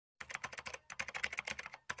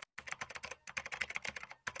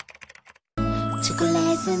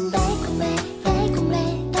초콜릿은 달콤해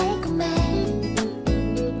달콤해 달콤해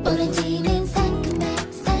오렌지는 상큼해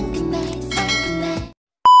상큼해 상큼해.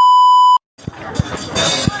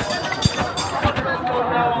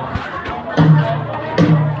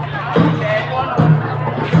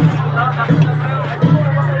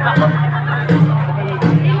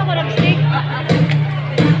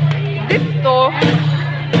 Dito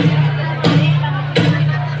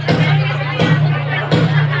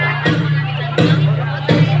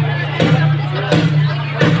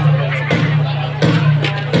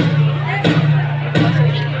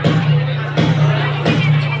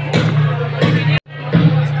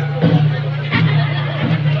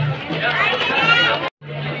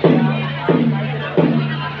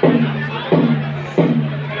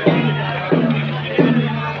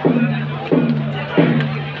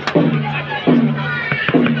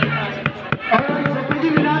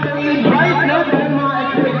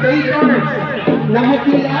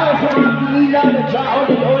Namukilaw sa mga pinilaw na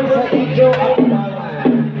siyaon doon sa idyo at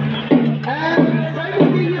bawan. And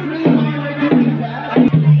simultaneously while we're doing that,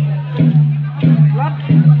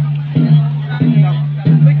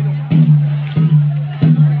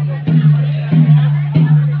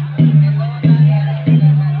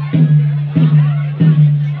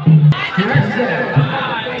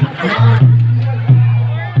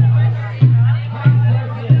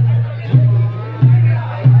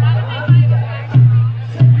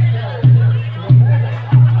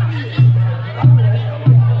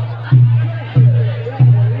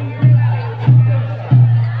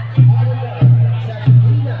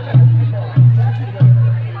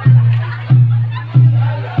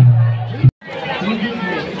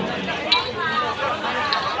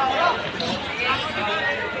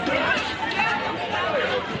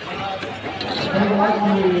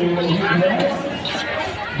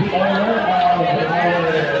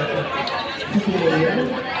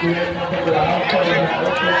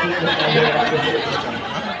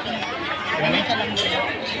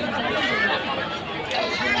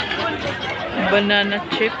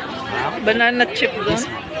 banana chip doon.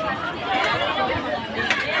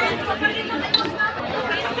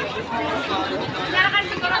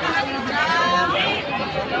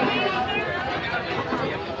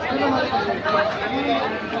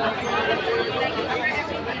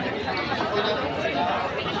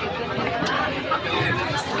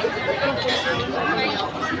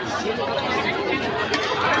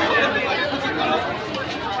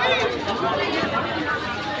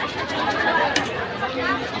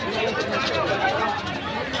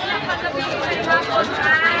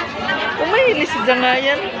 Umahili si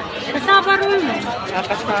Zangayan. Kasaba roll.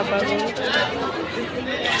 Kasaba roll.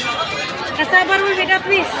 Kasaba roll with a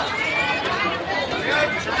twist.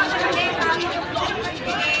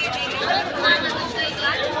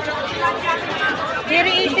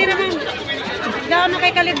 Very easy naman. Daw na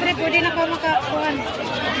kay kalibre, pwede na ko makakuhan.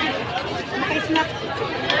 Maka-snack.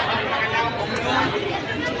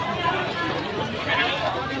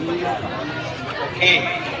 Okay,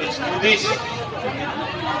 let's do this.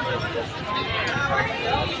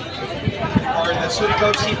 For the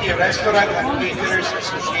Surigao City Restaurant and Caterers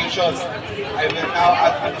Association, I will now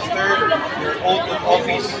administer your oath of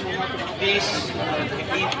office. Please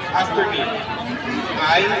repeat after me.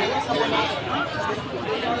 I,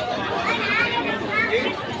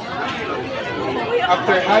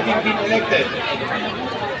 after having been elected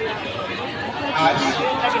as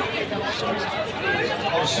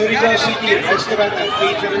of Surigao City Restaurant and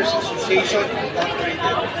Caterers Association Incorporated,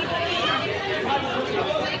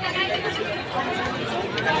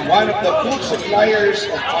 and one of the food suppliers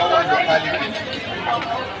of our locality.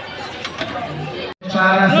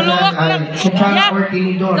 Kutsara sa kutsara or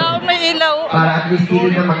tinidor para at least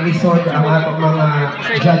hindi na maglisod ang atong mga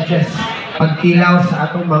judges pagtilaw sa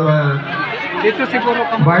atong mga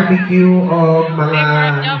barbecue o mga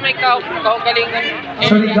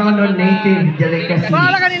Surigao native delicacy.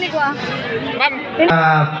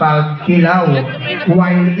 Pagtilaw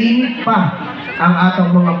while in pa ang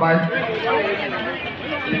atong mga barbecue.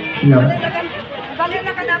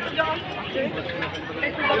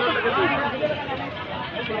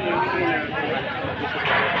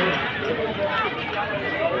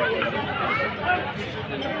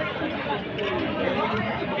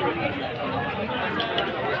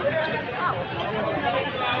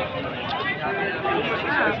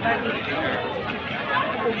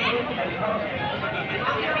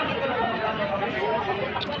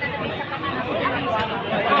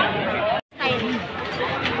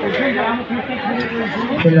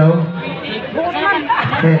 Hello?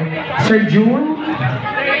 Sir June?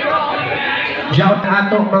 Diyan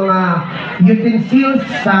ato mga utensils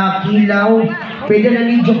sa kilaw. Pwede na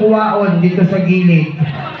ninyo kuwaon dito sa gilid.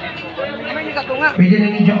 Pwede na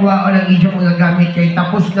ninyo kuwaon ang inyong mga gamit kay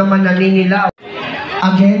tapos naman na ninilaw.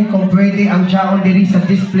 Again, kung pwede ang chaon diri sa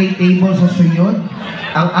display table sa sunod,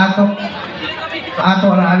 ang ato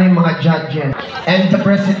raan yung mga judges and the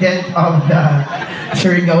president of the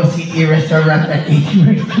Surigao City Restaurant and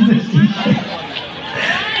Eatery Association.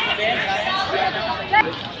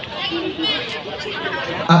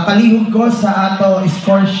 Palihog ko sa ato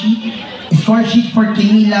score sheet for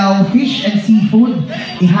kinilaw, fish and seafood.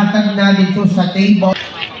 Ihatag na dito sa table.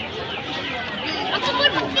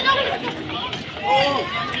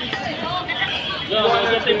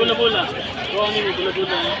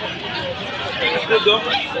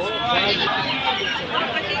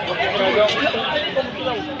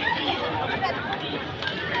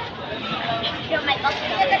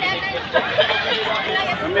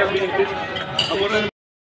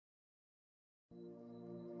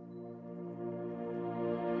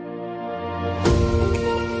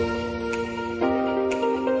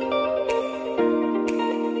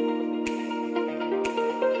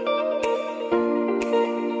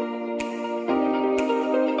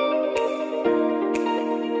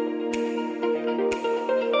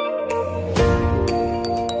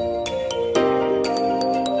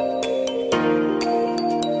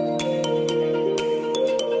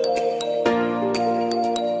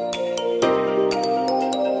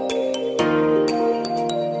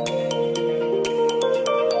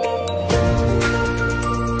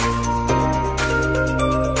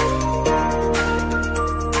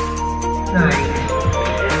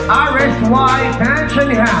 RSY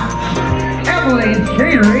Mansion House, Evelyn's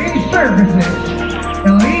Catering Services,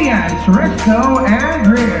 Elias Resto and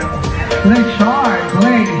Grill, Lechard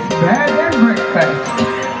Place Bed and Breakfast,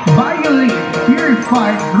 Violin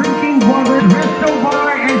Purified Drinking Water, Resto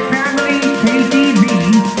Bar and Family KTV,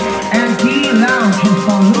 and Tea Lounge and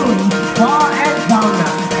Saloon, Spa and Sauna.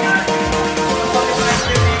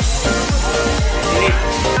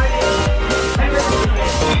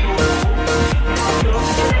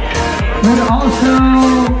 We also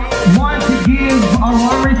want to give a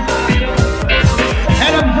warm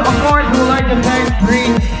and of course we would like to thank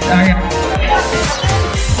Prince.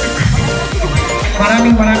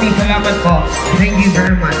 Maraming salamat po. Thank you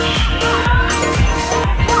very much.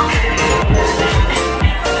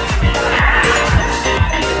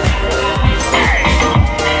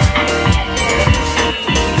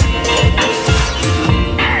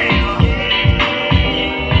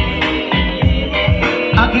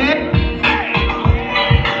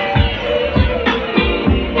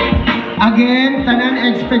 Again,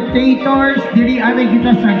 tanan spectators, diri anay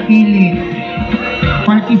kita sa kilid.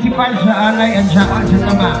 Participants sa alay at sa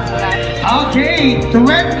tama. Okay,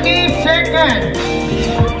 20 seconds.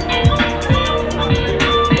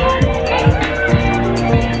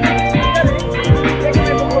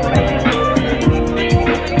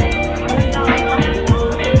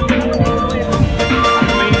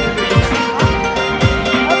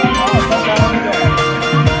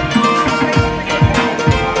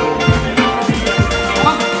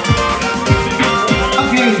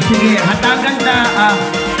 Sige, hatagan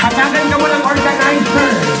ka mo ng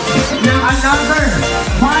organizer na another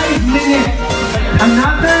 5 minutes.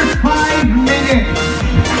 Another 5 minutes.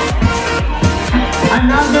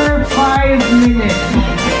 Another 5 minutes.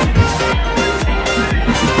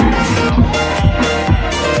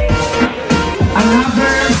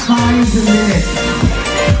 Another 5 minutes.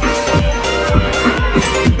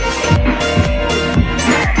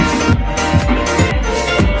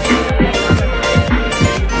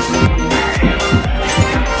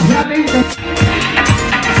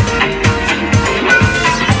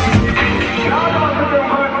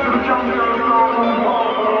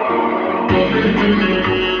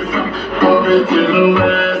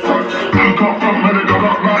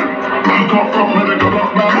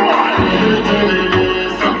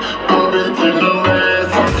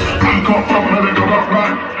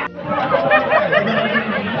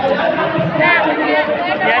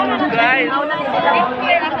 Yan guys,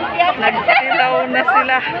 nagtilaw na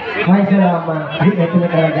sila. Ay, salamat. Ay, ito na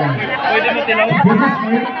talaga. Pwede mo tilaw?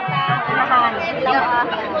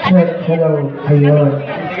 Hello. Ayun.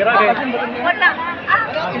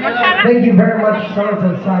 Thank you very much, Sons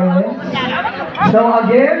of Silence. So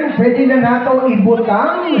again, pwede na nato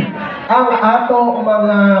ibutang ang ato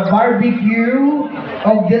mga barbecue o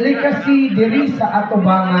delicacy diri sa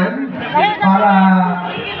atubangan para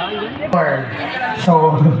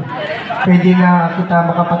so pwede na kita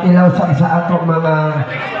makapatilaw sa ato mga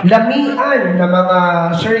lamian na mga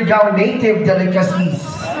Surigao native delicacies.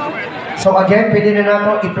 So again, pwede na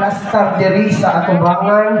nato i-plaster diri sa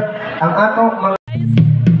atubangan ang ato mga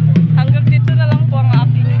Hanggang dito na lang po ang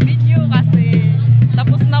aking video kasi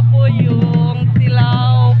tapos na po yung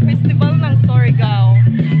Tilaw Festival ng Surigao.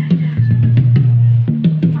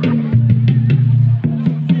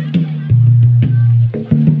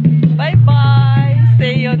 Bye-bye!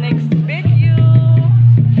 See you next video!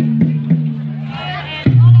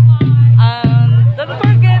 And don't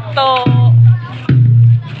forget to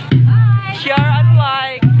share and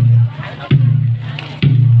like.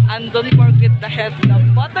 And don't forget to hit the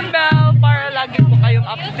button bell para lagi po kayong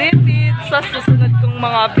updated sa susunod kong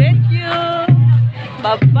mga video.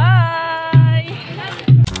 Bye-bye!